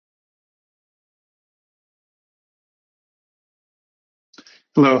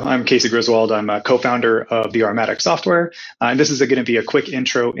Hello, I'm Casey Griswold. I'm a co-founder of the Armatic software. And this is going to be a quick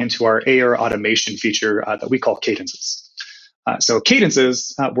intro into our AR automation feature that we call Cadences. So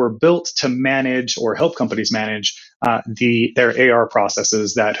Cadences were built to manage or help companies manage their AR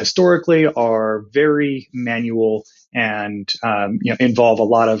processes that historically are very manual and involve a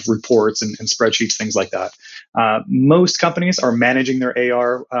lot of reports and spreadsheets, things like that. Most companies are managing their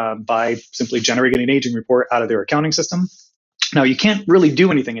AR by simply generating an aging report out of their accounting system. Now, you can't really do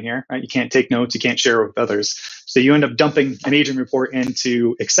anything in here, right? You can't take notes, you can't share with others. So you end up dumping an aging report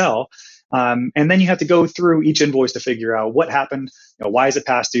into Excel. And then you have to go through each invoice to figure out what happened. Why is it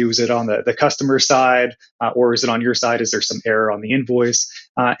past due? Is it on the customer side or is it on your side? Is there some error on the invoice?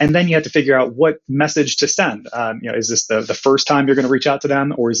 And then you have to figure out what message to send. Is this the first time you're going to reach out to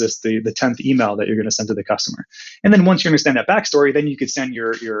them, or is this the 10th email that you're going to send to the customer? And then once you understand that backstory, then you could send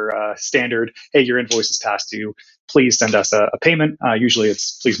your standard, hey, your invoice is past due. Please send us a payment. Usually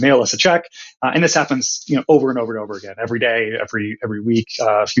it's please mail us a check. And this happens over and over and over again, every day, every week,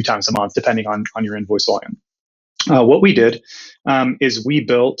 a few times a month, depending on your invoice volume. What we did is we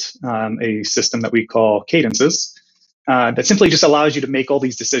built a system that we call Cadences that simply just allows you to make all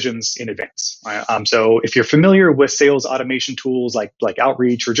these decisions in advance. Right? So if you're familiar with sales automation tools like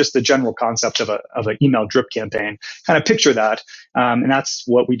Outreach or just the general concept of an email drip campaign, kind of picture that. And that's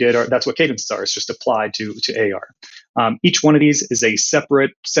what we did, or that's what Cadences are. It's just applied to AR. Each one of these is a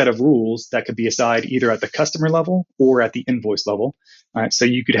separate set of rules that could be assigned either at the customer level or at the invoice level. Right, so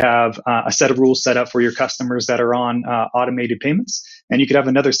you could have a set of rules set up for your customers that are on automated payments, and you could have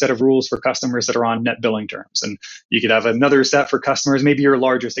another set of rules for customers that are on net billing terms, and you could have another set for customers, maybe your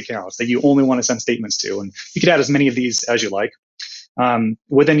largest accounts that you only want to send statements to, and you could add as many of these as you like.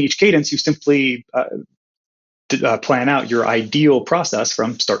 Within each cadence, you simply plan out your ideal process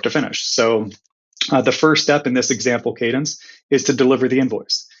from start to finish. So the first step in this example cadence is to deliver the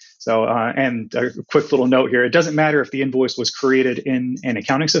invoice. So, and a quick little note here, it doesn't matter if the invoice was created in an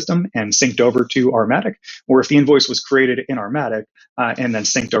accounting system and synced over to Armatic, or if the invoice was created in Armatic and then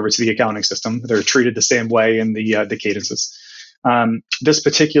synced over to the accounting system. They're treated the same way in the cadences. This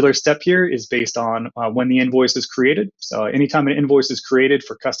particular step here is based on when the invoice is created. So anytime an invoice is created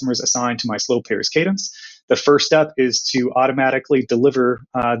for customers assigned to my slow payers cadence, the first step is to automatically deliver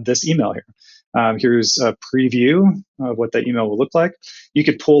this email here. Here's a preview of what that email will look like. You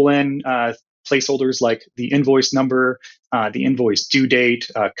could pull in placeholders like the invoice number, the invoice due date,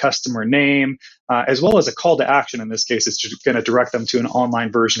 customer name, as well as a call to action. In this case, it's just going to direct them to an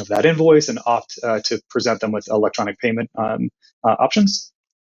online version of that invoice and opt to present them with electronic payment options.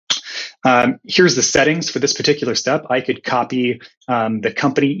 Here's the settings for this particular step. I could copy the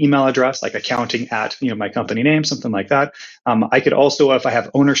company email address, like accounting at my company name, something like that. I could also, if I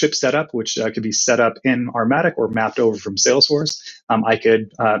have ownership set up, which could be set up in Armatic or mapped over from Salesforce, I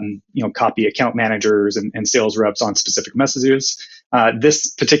could copy account managers and sales reps on specific messages.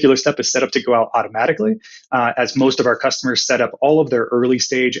 This particular step is set up to go out automatically, as most of our customers set up all of their early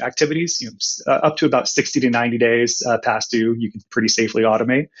stage activities, up to about 60 to 90 days past due. You can pretty safely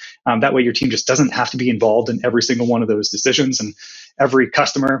automate. That way, your team just doesn't have to be involved in every single one of those decisions, and every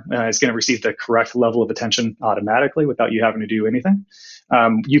customer is going to receive the correct level of attention automatically without you having to do anything.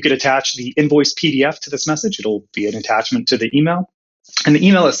 You could attach the Invoice Pdf to this message. It'll be an attachment to the email. And the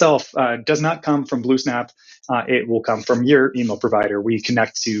email itself does not come from BlueSnap. It will come from your email provider. We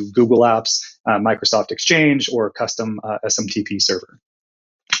connect to Google Apps, Microsoft Exchange, or a custom SMTP server.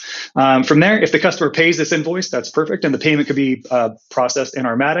 From there, if the customer pays this invoice, that's perfect, and the payment could be processed in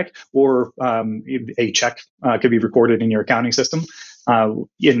Armatic, or a check could be recorded in your accounting system.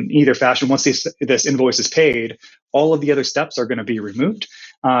 In either fashion, once this invoice is paid, all of the other steps are going to be removed.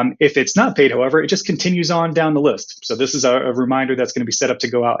 If it's not paid, however, it just continues on down the list. So this is a reminder that's going to be set up to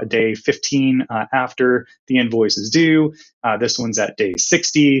go out a day 15 after the invoice is due. This one's at day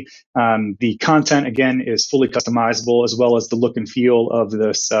 60. The content, again, is fully customizable, as well as the look and feel of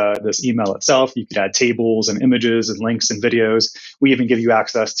this email itself. You could add tables and images and links and videos. We even give you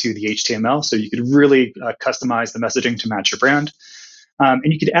access to the HTML, so you could really customize the messaging to match your brand.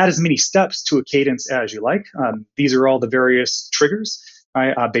 And you could add as many steps to a cadence as you like. These are all the various triggers,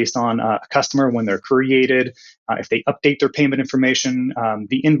 right, based on a customer when they're created, if they update their payment information,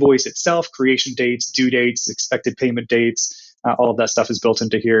 the invoice itself, creation dates, due dates, expected payment dates. All of that stuff is built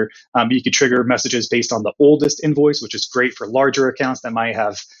into here. You could trigger messages based on the oldest invoice, which is great for larger accounts that might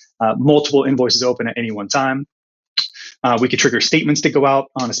have multiple invoices open at any one time. We could trigger statements to go out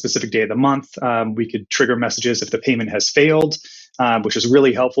on a specific day of the month. We could trigger messages if the payment has failed, which is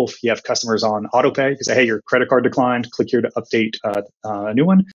really helpful if you have customers on autopay. You say, hey, your credit card declined, click here to update a new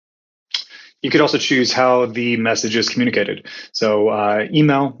one. You could also choose how the message is communicated. So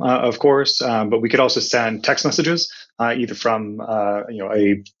email, of course, but we could also send text messages, either from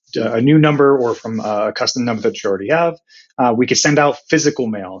a new number or from a custom number that you already have. We could send out physical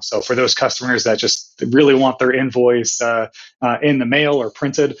mail. So for those customers that just really want their invoice in the mail or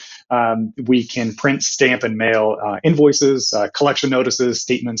printed, we can print, stamp, and mail invoices, collection notices,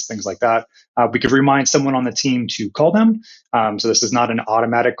 statements, things like that. We could remind someone on the team to call them. So this is not an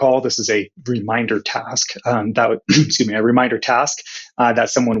automatic call. This is a reminder task. Excuse me, a reminder task that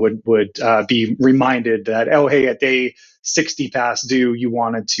someone would be reminded that, oh, hey, at day 60 past due, you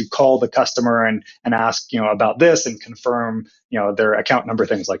wanted to call the customer and ask about this and confirm their account number,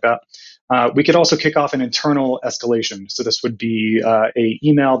 things like that. We could also kick off an internal escalation. So this would be a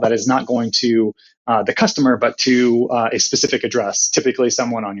email that is not going to the customer, but to a specific address, typically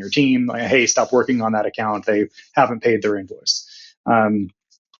someone on your team, like, hey, stop working on that account. They haven't paid their invoice. And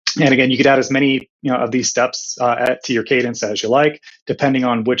again, you could add as many of these steps to your cadence as you like, depending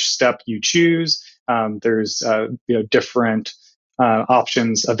on which step you choose. There's different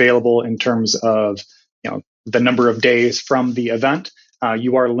options available in terms of the number of days from the event.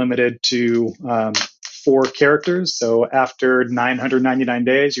 You are limited to 4 characters. So after 999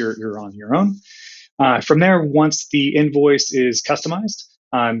 days, you're on your own. From there, once the invoice is customized,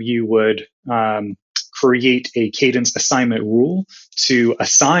 you would create a cadence assignment rule to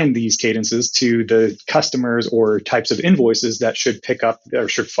assign these cadences to the customers or types of invoices that should pick up or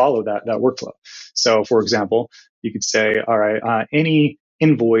should follow that workflow. So for example, you could say, all right, any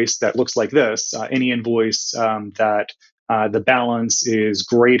invoice that looks like this, any invoice that the balance is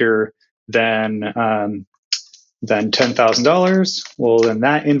greater than $10,000, well, then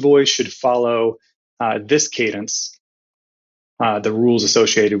that invoice should follow this cadence, the rules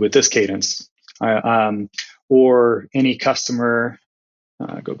associated with this cadence. Or any customer,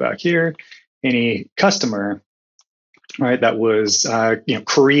 go back here, any customer, right, that was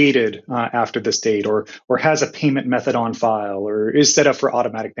created after this date, or has a payment method on file, or is set up for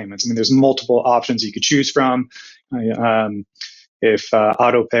automatic payments. I mean, there's multiple options you could choose from. If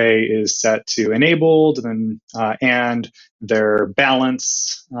autopay is set to enabled, then and their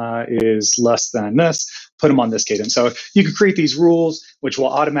balance is less than this, put them on this cadence. So you could create these rules, which will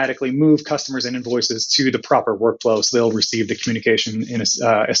automatically move customers and invoices to the proper workflow, so they'll receive the communication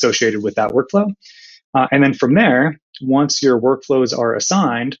associated with that workflow. And then from there, once your workflows are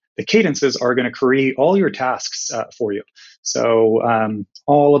assigned, the cadences are going to create all your tasks for you. So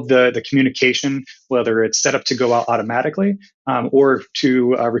all of the communication, whether it's set up to go out automatically or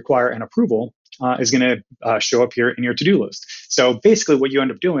to require an approval, is going to show up here in your to-do list. So basically what you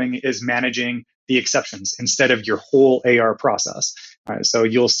end up doing is managing the exceptions instead of your whole AR process. All right, so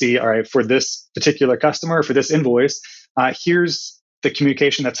you'll see, all right, for this particular customer, for this invoice, here's the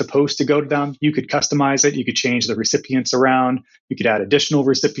communication that's supposed to go to them. You could customize it. You could change the recipients around. You could add additional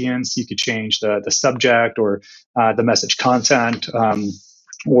recipients. You could change the subject or the message content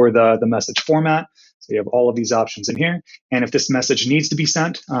or the message format. So you have all of these options in here. And if this message needs to be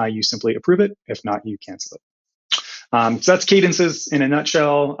sent, you simply approve it. If not, you cancel it. So that's cadences in a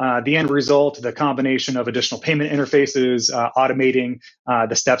nutshell. The end result, the combination of additional payment interfaces, automating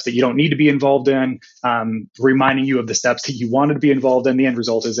the steps that you don't need to be involved in, reminding you of the steps that you wanted to be involved in. The end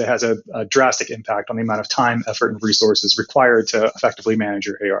result is it has a drastic impact on the amount of time, effort, and resources required to effectively manage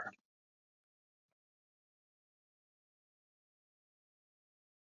your AR.